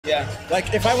Yeah.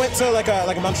 Like if I went to like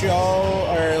a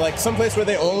Montreal or like someplace where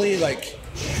they only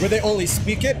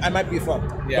speak it, I might be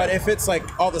fucked. Yeah. But if it's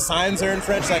like all the signs are in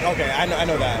French, like okay, I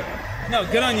know that. No,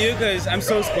 good on you, because I'm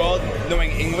so spoiled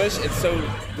knowing English. It's so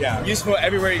useful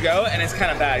everywhere you go, and it's kind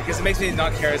of bad because it makes me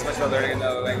not care as much about learning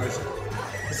another language.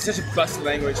 It's such a busted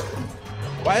language.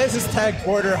 Why is this tag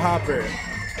Porter Hopper?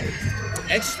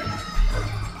 Interesting.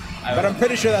 But I'm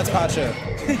pretty sure that's Pacha.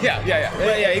 yeah.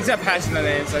 But yeah, he's got Pacha in the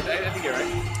name, so I think you're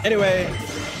right. Anyway,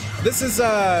 this is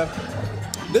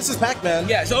Pacman.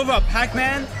 Yeah, so overall,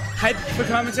 Pacman, hype for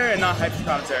commentary and not hype for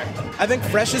commentary? I think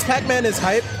Fresh's Pacman is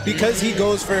hype because he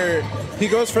goes for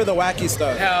the wacky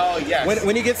stuff. Hell yes.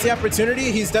 When he gets the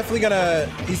opportunity, he's definitely gonna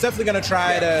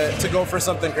try to go for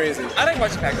something crazy. I like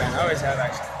watching Pacman. I always have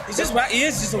actually. He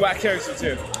is just a whack character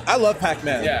too. I love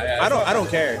Pacman. Yeah. I don't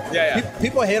care. Yeah.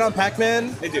 People hate on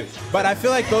Pacman. They do. But I feel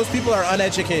like those people are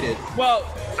uneducated. Well,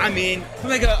 I mean, from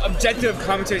like an objective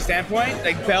commentary standpoint,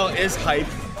 like Bell is hype.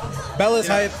 Bell is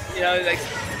hype. You know, like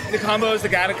the combos, the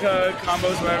Gattaca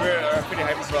combos, whatever, are pretty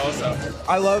hype as well. So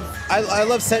I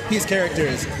love set piece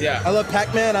characters. Yeah. I love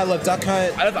Pacman. I love Duck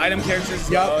Hunt. I love item characters as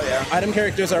well. Yeah. Item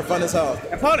characters are fun as hell.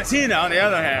 And Palutena, on the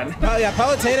other hand.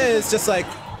 Palutena is just like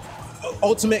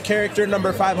ultimate character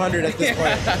number 500 at this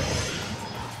point.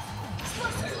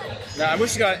 No, I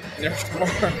wish she got nerfed more.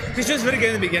 Because she was really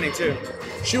good in the beginning too.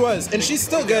 She was, and she's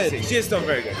still good. She is still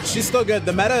very good. She's still good.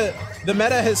 The meta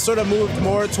has sort of moved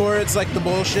more towards like the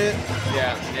bullshit.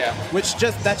 Yeah. Which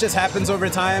just happens over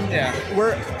time. Yeah.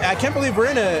 I can't believe we're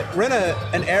in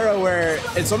an era where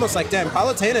it's almost like, damn,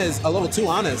 Palutena is a little too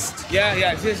honest.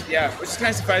 Yeah, which is kind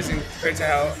of surprising compared to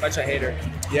how much I hate her.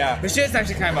 Yeah. But she is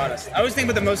actually kind of honest. I always think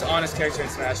about the most honest character in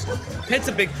Smash. Pit's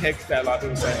a big pick that a lot of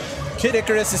people say. Kid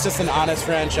Icarus is just an honest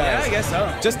franchise. Yeah, I guess so.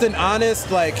 Just an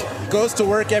honest, like, goes to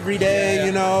work every day,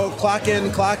 you know, clock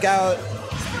in, clock out,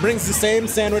 brings the same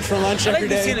sandwich for lunch every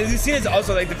day. Lucina is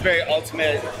also like the very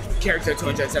ultimate character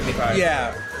 275.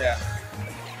 Yeah.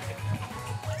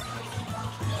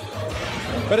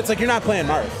 But it's like you're not playing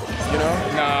Marth, you know?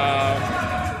 No.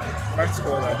 Marth's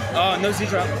cool though. Oh, no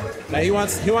Z-drop. No, he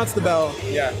wants the bell.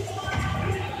 Yeah.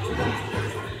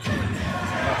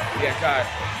 Yeah, God.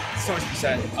 So much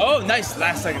percent. Oh, nice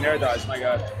last second air dodge, my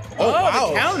God. Oh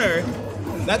wow. The counter.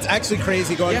 That's actually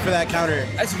crazy going for that counter.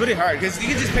 That's really hard because you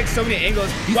can just pick so many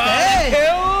angles.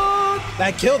 Wow,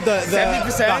 that killed the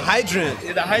 70%. The hydrant.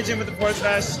 Yeah, the hydrant with the forward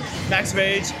smash, max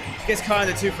rage, gets caught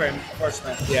in the 2-frame,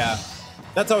 unfortunately. Yeah.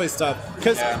 That's always tough.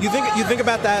 Because you think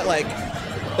about that, like,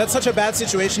 that's such a bad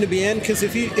situation to be in, because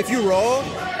if you roll,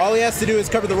 all he has to do is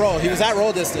cover the roll. He was at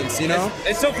roll distance, you know?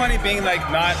 It's so funny being like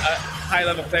not a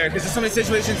high-level player, because there's so many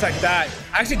situations like that.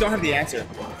 I actually don't have the answer.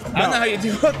 I don't know how you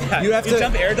deal with that. You have to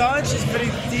jump air dodge is pretty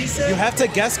decent. You have to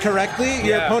guess correctly.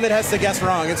 Your opponent has to guess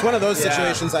wrong. It's one of those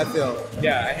situations, I feel.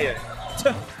 Yeah, I hate it.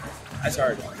 That's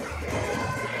hard.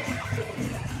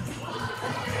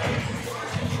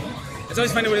 It's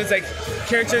always funny when it's like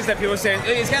characters that people say,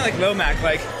 it's kind of like Lil Mac.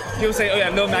 Like, people say, oh yeah,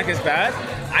 Lil Mac is bad.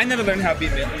 I never learned how to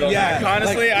beat Lil Mac.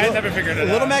 Honestly, like, I never figured it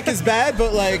out. Lil Mac is bad,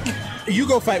 but like, you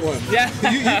go fight one. Yeah.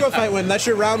 you go fight one. That's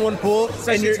your round one pool.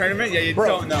 Especially in tournament, you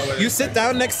don't know what it is. You sit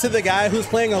down next to the guy who's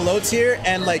playing a low tier,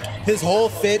 and like, his whole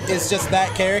fit is just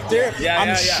that character.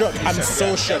 I'm shook. I'm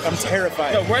so shook. I'm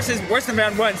terrified. No, worse than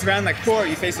round one. It's round like 4,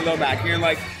 you face a Lil Mac, and you're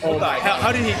like, oh my hell,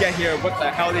 how did he get here? What the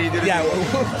hell did he do? Yeah.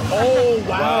 Oh,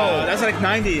 wow. That's like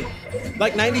 90.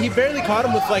 Like 90, he barely caught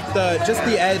him with like just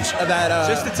the edge of that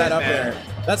just the tip, that up man. there.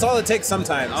 That's all it takes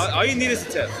sometimes. All you need is a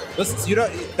tip. Listen, you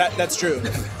don't. That's true.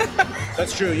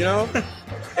 That's true. You know,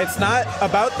 it's not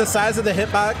about the size of the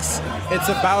hitbox. It's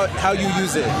about how you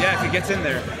use it. Yeah, if it gets in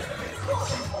there.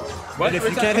 What? And if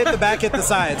you can't hit the back, hit the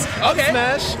sides. Okay.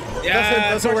 Smash.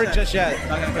 Yeah. Doesn't work just yet.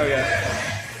 Not gonna go yet.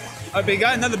 Oh, but he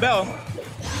got another bell.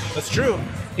 That's true.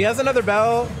 He has another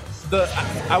bell.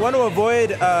 I want to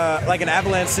avoid like an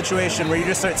avalanche situation where you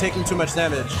just start taking too much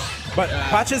damage. But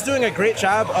Pacha's doing a great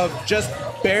job of just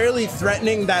barely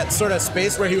threatening that sort of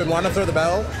space where he would want to throw the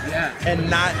bell, and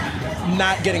not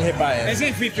getting hit by it. And he's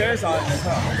getting free pairs on it as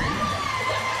well.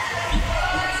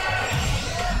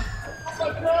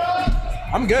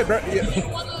 I'm good, bro.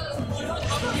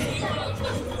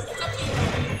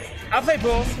 I'll play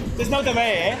pools. There's no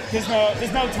delay, eh? There's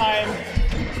no time.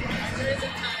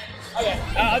 Okay,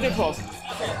 I'll do pulls.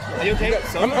 Are you okay?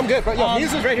 So, I'm good, but yo,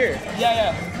 Mizu's right here.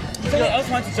 Yeah. Someone else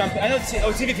wants to jump. I know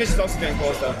TV Fish is also doing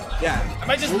pulls though. Yeah. I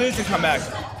might just lose and come back.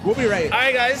 We'll be right. All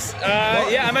right, guys.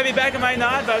 Yeah, I might be back, I might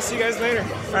not, but I'll see you guys later.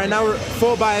 All right, now we're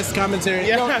full biased commentary.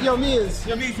 Yeah. Yo, Miz.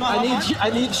 Yo, Miz, I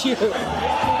need you.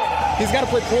 He's got to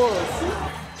play pools.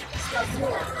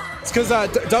 It's because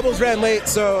doubles ran late,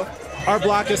 so our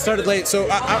block has started late, so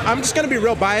I'm just gonna be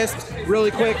real biased,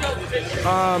 really quick.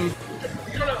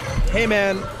 Hey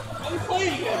man,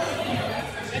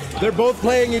 they're both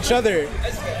playing each other.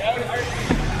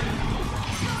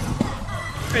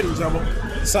 Hey, Zabo.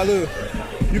 Salud.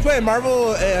 You playing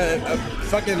Marvel?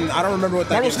 Fucking, I don't remember what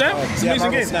that Marvel game's Snap? called. It's an Yeah,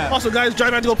 amazing Marvel game. Snap. Also, guys,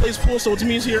 Giant had to go play his pool, so it's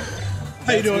me here.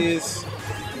 How you doing?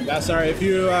 Yeah, sorry. If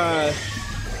you're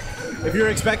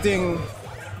expecting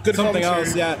Good something commentary.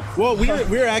 else, yeah. Well,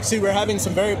 we're having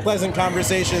some very pleasant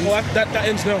conversations Well, that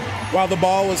ends now. while the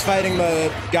ball was fighting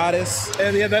the goddess.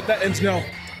 And yeah, that ends now.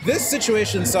 This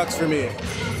situation sucks for me.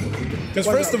 Because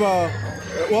Why first not? of all,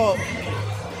 well,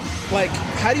 like,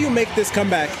 how do you make this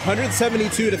comeback?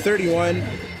 172 to 31.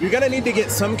 You're gonna need to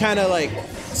get some kind of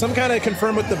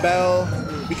confirm with the bell,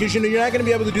 because you're not gonna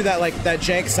be able to do that that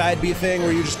jank side B thing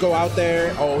where you just go out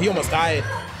there. Oh, he almost died.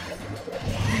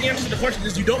 The answer to the question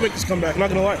is you don't make this comeback. I'm not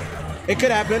gonna lie. It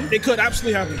could happen. It could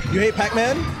absolutely happen. You hate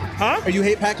Pac-Man? Huh? Or you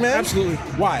hate Pac-Man? Absolutely.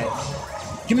 Why?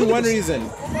 Give me Look at one this. reason.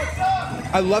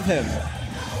 I love him.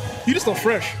 You just look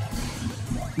fresh.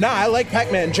 Nah, I like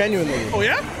Pac-Man, genuinely. Oh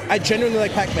yeah? I genuinely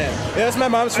like Pac-Man. Yeah, that's my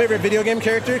mom's favorite video game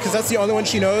character because that's the only one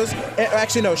she knows.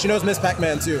 Actually, no, she knows Miss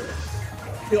Pac-Man too.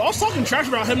 You know, I was talking trash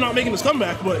about him not making this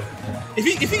comeback, but if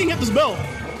he can get this bell,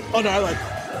 oh no, I like.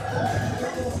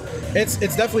 It's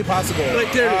definitely possible.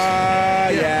 Like there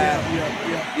it is. Yeah.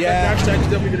 That hashtag is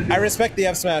definitely gonna do. I respect the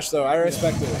F smash though. I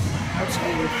respect it.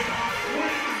 Absolutely.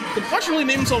 The Pacha really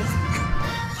named himself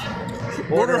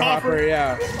Border Hopper,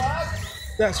 yeah.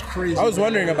 That's crazy. I was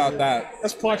wondering about that.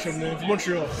 That's Pacha, man, from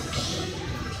Montreal.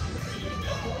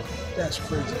 That's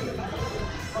crazy.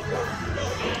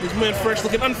 This man fresh,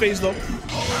 looking unfazed though.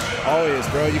 Always,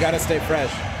 bro. You gotta stay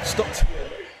fresh. Stop.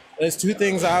 There's two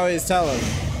things I always tell him.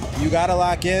 You gotta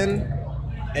lock in,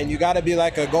 and you gotta be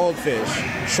like a goldfish.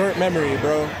 Short memory,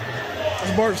 bro.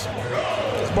 That's bars.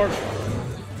 That's bars.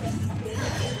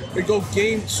 We go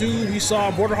game 2. We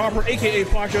saw Border Hopper, aka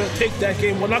Pacha, take that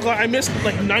game. Well, not gonna lie, I missed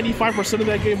like 95% of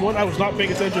that game 1. I was not paying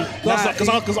attention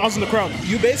because I was in the crowd.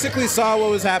 You basically saw what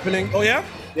was happening. Oh yeah?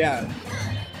 Yeah.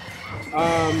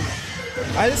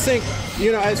 I just think,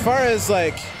 as far as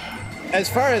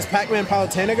Pacman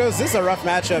Palutena goes, this is a rough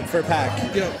matchup for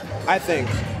Pac. Yeah. I think.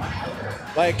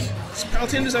 Like,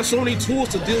 Palutena just has so many tools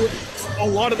to deal with a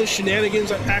lot of the shenanigans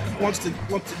that Pac wants to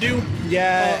do.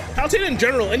 yeah. Palutena in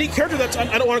general, any character that's,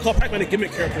 I don't want to call Pacman a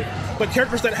gimmick character, but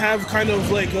characters that have kind of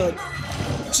like a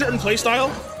certain play style,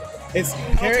 It's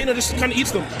Palutena just kind of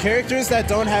eats them. characters that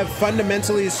don't have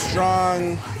fundamentally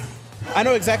strong. I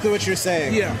know exactly what you're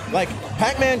saying. Yeah. Like,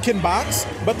 Pac-Man can box,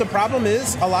 but the problem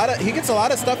is he gets a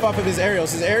lot of stuff off of his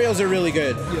aerials. His aerials are really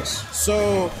good. Yes.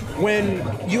 So when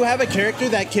you have a character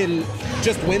that can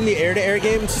just win the air-to-air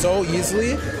game so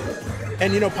easily,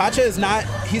 and Pacha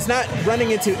he's not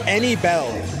running into any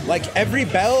bell. Like, every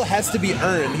bell has to be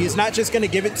earned. He's not just gonna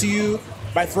give it to you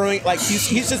by throwing, like,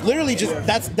 he's just literally just,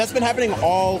 that's been happening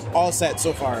all set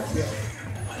so far. Yeah.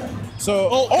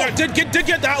 So, Did get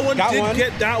that one.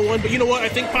 Get that one. But you know what? I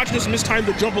think Pacha just mistimed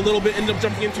the jump a little bit, ended up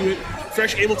jumping into it.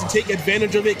 Fresh able to take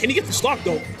advantage of it. Can he get the stock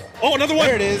though? Oh, another one.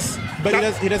 there it is. But he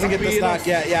doesn't get the stock.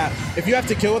 enough. Yeah. If you have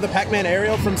to kill with a Pac-Man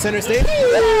aerial from center stage,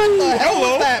 what the hell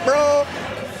was that, bro?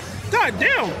 God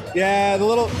damn. Yeah, the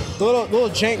little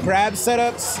jank grab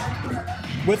setups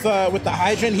with the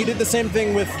hydrant. He did the same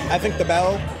thing with, I think, the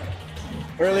bell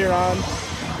earlier on.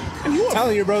 I'm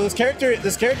telling you, bro, this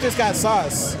character's got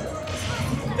sauce.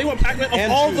 They want Pac-Man of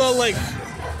And all juice. the like,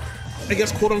 I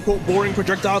guess quote unquote boring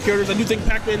projectile characters. I do think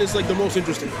Pac-Man is like the most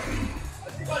interesting.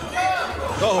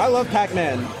 I love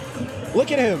Pac-Man. Look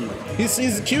at him. He's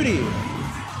a cutie.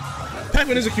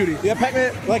 Pac-Man is a cutie. Yeah,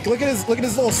 Pac-Man. Like, look at his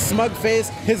little smug face.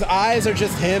 His eyes are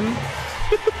just him.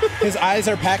 His eyes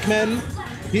are Pac-Man.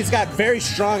 He's got very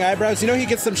strong eyebrows. He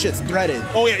gets some shits threaded.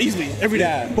 Oh yeah, easily every day.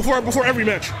 Yeah. Before every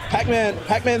match.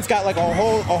 Pac-Man's got like a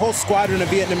whole squadron of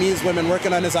Vietnamese women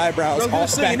working on his eyebrows. I was gonna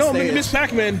say, backstage. Miss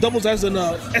Pac-Man doubles as an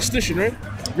esthetician, right?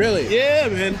 Really? Yeah,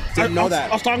 man. Didn't know that.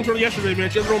 I was talking to her yesterday, man.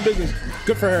 She has her own business.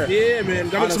 Good for her. Yeah, man.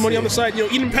 Got make some money on the side.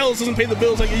 Eating pellets doesn't pay the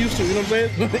bills like it used to. You know what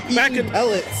I'm saying? Eating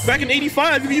pellets. Back in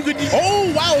 '85, you could.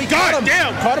 Oh wow, he caught him.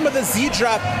 Damn. Caught him with a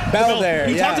Z-drop bell there.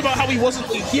 He yeah. talked about how he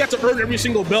had to earn every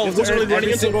single bell. He had to earn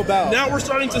every single bell. Now we're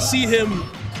starting to see him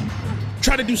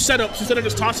try to do setups instead of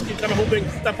just tossing it, kind of hoping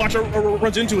that Pacha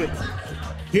runs into it.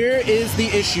 Here is the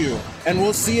issue, and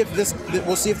we'll see if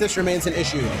this remains an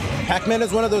issue. Pac-Man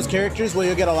is one of those characters where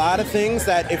you'll get a lot of things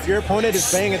that if your opponent is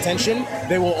paying attention,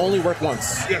 they will only work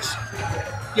once. Yes.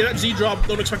 Yeah, that Z drop.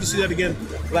 Don't expect to see that again.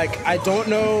 Like, I don't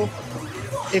know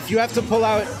if you have to pull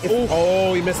out.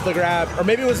 Oh, he missed the grab, or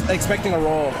maybe he was expecting a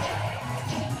roll.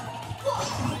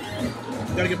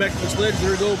 Gotta get back to this ledge.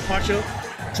 There we go, Pacha.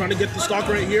 Trying to get the stock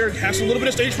right here. Has a little bit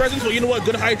of stage presence, but you know what?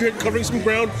 Good hydrant, covering some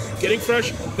ground, getting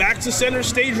fresh. Back to center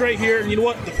stage right here. And you know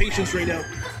what? The patience right now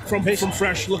from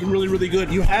Fresh looking really, really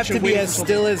good. You have to be as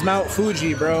still as Mount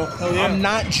Fuji, bro. Oh, yeah. I'm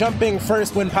not jumping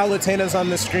first when Palutena's on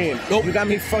the screen. Nope. You got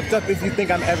me fucked up if you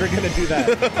think I'm ever gonna do that.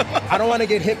 I don't want to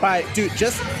get hit by, dude,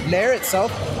 just Nair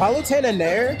itself. Palutena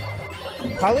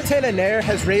Nair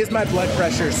has raised my blood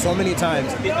pressure so many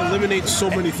times. It eliminates so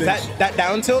many things. That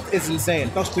down tilt is insane.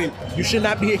 That was clean. You should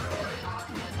not be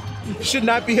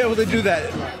able to do that.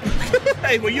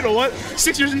 Hey, well, you know what?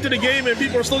 6 years into the game and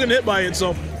people are still getting hit by it,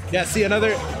 so. Yeah, see,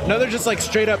 another just like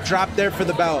straight up drop there for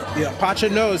the belt. Yeah. Pacha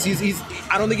knows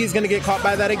I don't think he's gonna get caught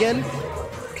by that again.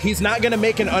 He's not gonna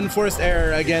make an unforced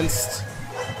error against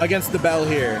the bell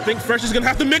here. I think Fresh is gonna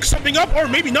have to mix something up, or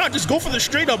maybe not, just go for the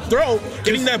straight up throw.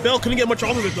 Getting that bell couldn't get much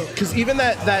off of it though. Because even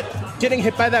that getting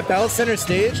hit by that bell center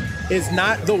stage is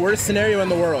not the worst scenario in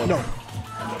the world. No.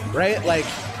 Right? Like,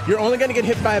 you're only gonna get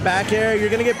hit by a back air, you're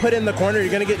gonna get put in the corner,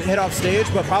 you're gonna get hit off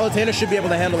stage, but Palutena should be able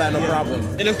to handle that no problem.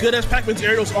 And as good as Pacman's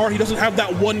aerials are, he doesn't have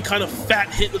that one kind of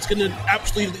fat hit that's gonna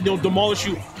absolutely demolish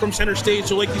you from center stage.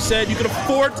 So like you said, you can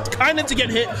afford kind of to get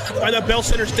hit by that bell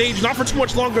center stage. Not for too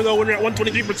much longer though when you're at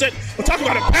 123%. But talk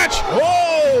about a patch.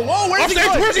 Whoa, where's he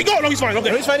going? Where's he going? No, he's fine.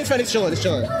 Okay. No, he's fine, he's chilling.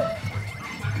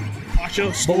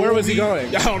 Pacha, but where was he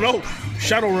going? I don't know.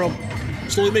 Shadow Realm.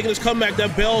 Slowly making his comeback.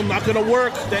 That bell not gonna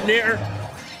work. That Nair.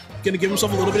 Gonna give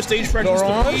himself a little bit of stage presence.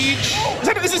 Peach.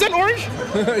 Is that orange?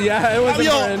 Yeah, it was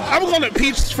orange. I've been calling it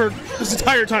peach for this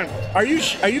entire time. Are you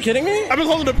kidding me? I've been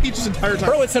calling it peach this entire time.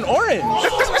 Bro, it's an orange.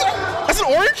 That's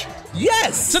an orange?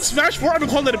 Yes. Since Smash 4, I've been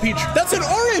calling that a peach. That's an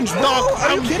orange, bro. No,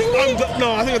 are you kidding me?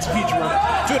 No, I think it's a peach, bro.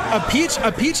 Dude,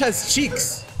 a peach has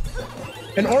cheeks.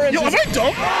 An orange. Yo, am I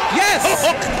dumb? Yes.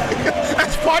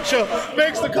 That's Pacha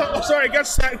makes the cut. I'm sorry, I got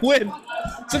that win.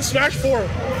 Since Smash 4.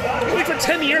 I think for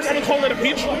 10 years I've been calling it a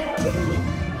peach.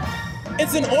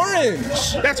 It's an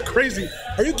orange. That's crazy.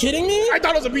 Are you kidding me? I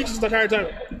thought it was a peach this entire time.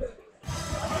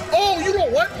 Oh, you know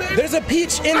what, man? There's a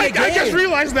peach in the game. I just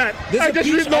realized that. There's a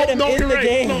peach item in the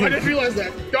game. No, I just realized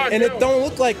that. God, and it don't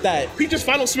look like that. Peach's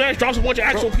final smash drops a bunch of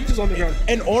actual peaches on the ground.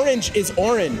 An orange is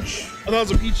orange. I thought it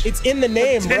was a peach. It's in the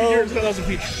name, for 10 bro. years, I thought that was a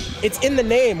peach. It's in the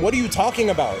name. What are you talking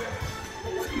about?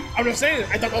 I'm just saying,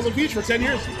 I thought that was a peach for 10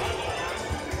 years.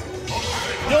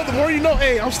 Yo, the more you know.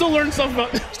 Hey, I'm still learning stuff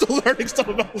about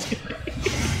this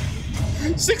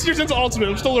game. 6 years into Ultimate,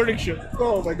 I'm still learning shit.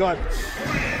 Oh my god.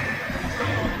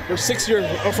 For 6 years,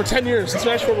 or for 10 years, since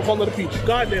Smash 4, we're calling it a peach.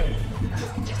 God damn.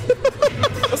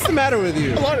 What's the matter with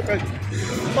you? A lot of things.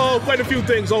 Oh, quite a few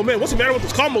things. Oh man, what's the matter with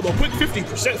this combo though? Quick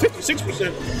 50%,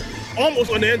 56%.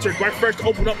 Almost unanswered by Fresh to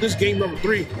open up this game number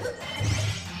 3.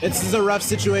 This is a rough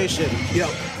situation. Yep.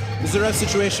 This is a rough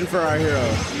situation for our hero.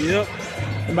 Yep.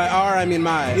 And by our, I mean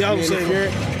my. Yeah,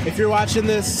 if you're watching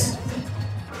this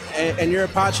and you're a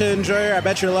Pacha enjoyer, I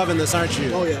bet you're loving this, aren't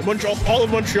you? Oh yeah, Montreal, all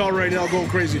of Montreal right now going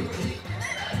crazy.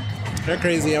 They're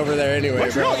crazy over there anyway,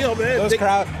 Montreal, bro. yo, man.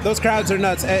 Those crowds are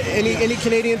nuts. Any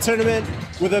Canadian tournament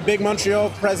with a big Montreal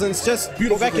presence, just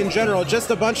Quebec in general, just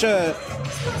a bunch of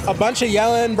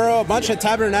yelling, bro, a bunch of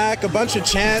tabernacle, a bunch of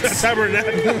chants.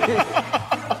 Tabernacle.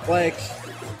 Like,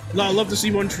 no, I love to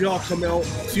see Montreal come out. A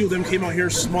few of them came out here,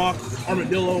 Smock,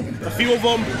 Armadillo, a few of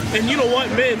them. And you know what,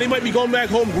 man, they might be going back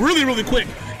home really, really quick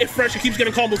if Fresh keeps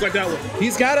getting combos like that one.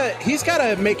 He's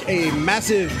gotta make a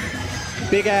massive,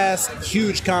 big ass,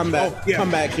 huge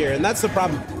comeback here, and that's the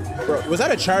problem. Bro, was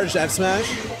that a charged F smash?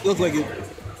 Looked like it.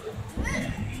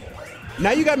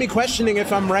 Now you got me questioning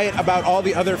if I'm right about all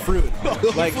the other fruit.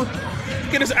 Like,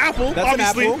 get this apple. That's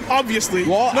obviously, an apple? Obviously.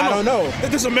 Well, I don't know.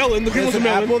 There's a melon. There's an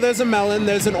apple. There's a melon.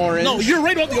 There's an orange. No, you're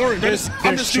right about the orange. There's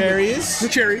cherries. The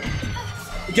cherry.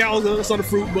 Galaga. That's not a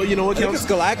fruit, but you know what counts. I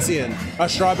think it's Galaxian. A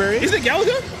strawberry. Is it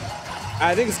Galaga?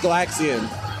 I think it's Galaxian.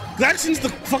 Galaxian's the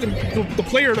fucking the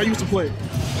player that I used to play.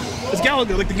 It's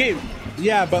Galaga, like the game.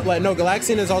 Yeah, but like no,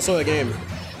 Galaxian is also a game.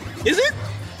 Is it?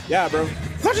 Yeah, bro.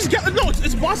 It's not just no,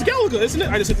 it's Boss Galaga, isn't it?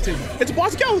 I just hit the table. It's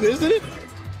Boss Galaga, isn't it?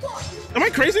 Am I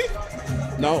crazy?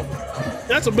 No.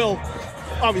 That's a bell,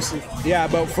 obviously. Yeah,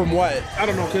 but from what? I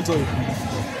don't know. Couldn't tell you.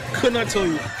 Could not tell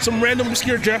you. Some random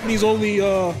obscure Japanese only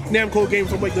Namco game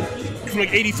from like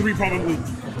 '83 probably.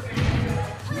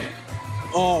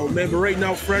 Oh man, but right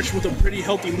now Fresh with a pretty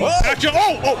healthy lead. Pacha,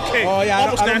 okay. Oh yeah,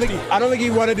 almost I don't think he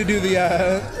wanted to do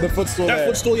the footstool. That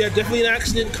footstool, yeah, definitely an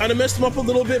accident. Kind of messed him up a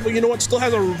little bit, but you know what? Still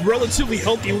has a relatively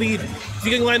healthy lead. If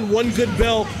you can land one good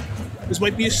bell, this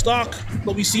might be a stock.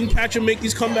 But we've seen Pacha make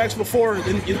these comebacks before.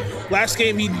 In last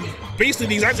game, he basically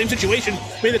the exact same situation,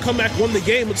 made a comeback, won the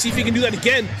game. Let's see if he can do that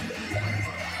again.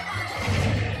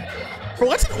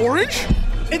 Bro, that's an orange?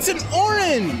 It's an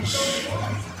orange.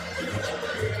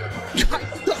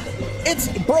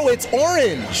 It's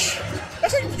orange.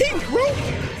 That's like pink, bro.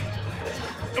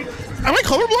 Am I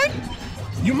colorblind?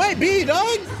 You might be,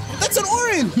 dog. That's an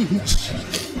orange.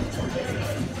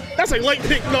 That's like light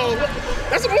pink. No,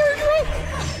 that's an orange, bro.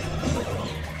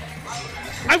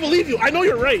 I believe you. I know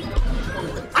you're right.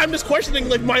 I'm just questioning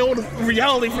like my own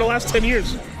reality for the last 10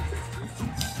 years.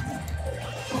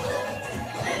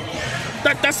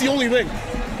 That's the only thing.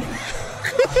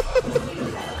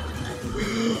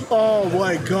 Oh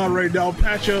my god, right now,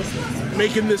 Pacha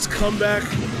making this comeback.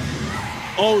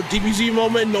 Oh, DBZ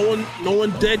moment, no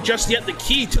one dead just yet. The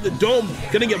key to the dome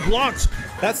gonna get blocked.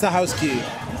 That's the house key.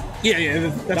 Yeah,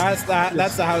 that's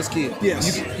the house key.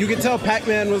 Yes. You can tell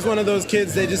Pacman was one of those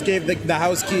kids they just gave the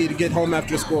house key to get home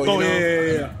after school. Oh, you know?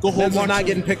 yeah. Go home. That's not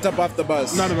getting picked up off the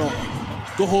bus. Not at all.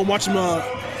 Go home, watch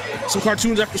some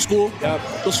cartoons after school. Yep.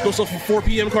 Go stuff for 4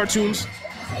 p.m. cartoons.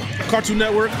 Cartoon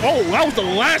Network. Oh, that was the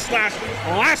last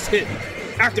hit,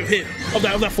 active hit of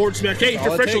that forward smash. Hey, if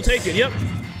you're fresh, you'll take it. Yep.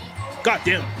 God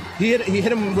damn. He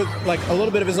hit him with like a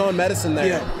little bit of his own medicine there.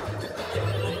 Yeah.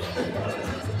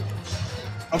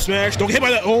 Up smash. Don't get hit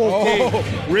by that. Oh, okay.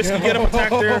 Oh. Risky get up attack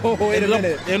there. Wait a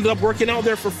minute. Ended up working out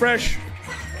there for Fresh.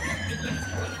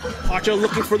 Pacha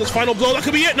looking for this final blow. That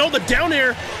could be it. No, the down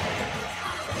air.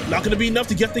 Not going to be enough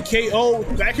to get the KO.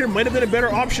 Back here might have been a better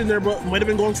option there, but might have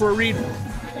been going for a read.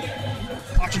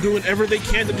 Pacha doing whatever they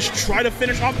can to just try to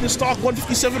finish off the stock.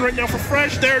 157 right now for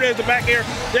Fresh. There it is, the back air.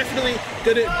 Definitely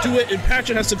going to do it, and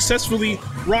Pacha has successfully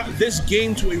brought this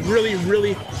game to a really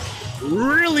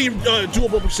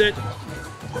doable percent.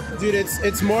 Dude,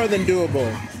 it's more than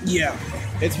doable. Yeah.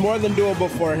 It's more than doable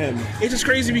for him. It's just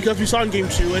crazy because we saw in game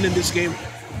 2 and in this game,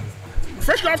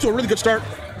 Fresh got off to a really good start.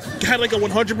 Had like a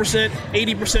 100%,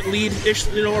 80% lead-ish,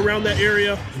 around that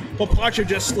area. But Pacha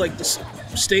just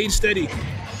stayed steady.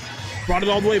 Brought it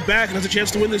all the way back and has a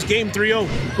chance to win this game 3-0.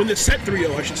 Win this set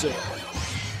 3-0, I should say.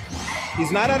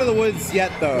 He's not out of the woods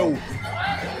yet, though. No.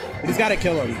 He's got to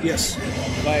kill him. Yes.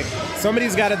 Like,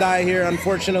 somebody's got to die here,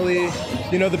 unfortunately.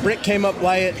 The brick came up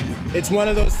light. It's one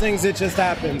of those things that just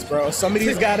happens, bro.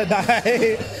 Somebody's got to die.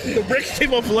 The brick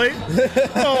came up late?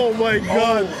 Oh, my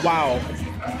God. Oh, wow.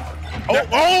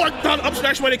 I thought up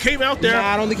smash when it came out there. Nah,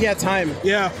 I don't think he had time.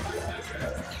 Yeah.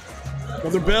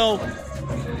 Another bell.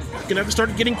 Gonna have to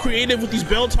start getting creative with these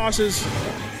bell tosses.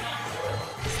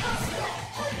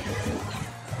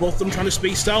 Both of them trying to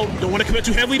space out. Don't want to commit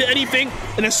too heavily to anything.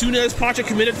 And as soon as Pacha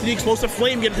committed to the explosive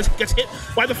flame, gets hit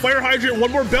by the fire hydrant.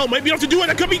 One more bell might be enough to do it.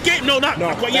 That could be game. No, not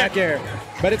quite yet. Back air.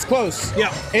 But it's close.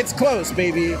 Yeah. It's close,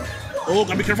 baby. Oh,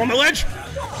 gotta be careful on the ledge.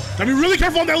 Gotta be really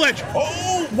careful on that ledge.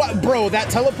 Oh, what, bro? That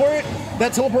teleport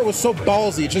was so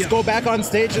ballsy. Just go back on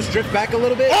stage. Just drift back a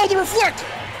little bit. Oh, the reflect.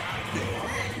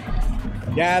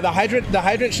 Yeah, the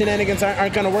hydrant shenanigans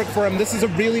aren't gonna work for him. This is a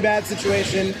really bad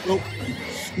situation. Oh.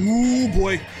 Ooh,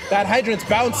 boy. That hydrant's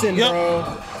bouncing, bro.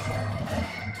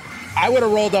 I would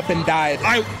have rolled up and died.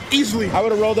 I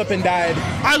would have rolled up and died.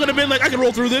 I would have been like, I can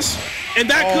roll through this. And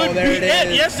that could be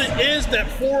it. Yes, it is. That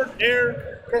forward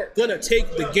air gonna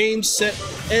take the game, set,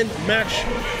 and match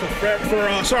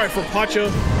for Pacha.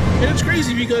 And it's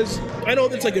crazy because I know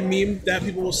it's like a meme that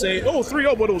people will say, oh,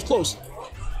 3-0, but it was close.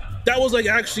 That was like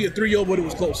actually a 3-0, but it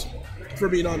was close, for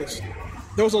being honest.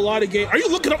 There was a lot of game. Are you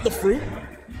looking up the fruit?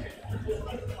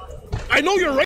 I know you're right.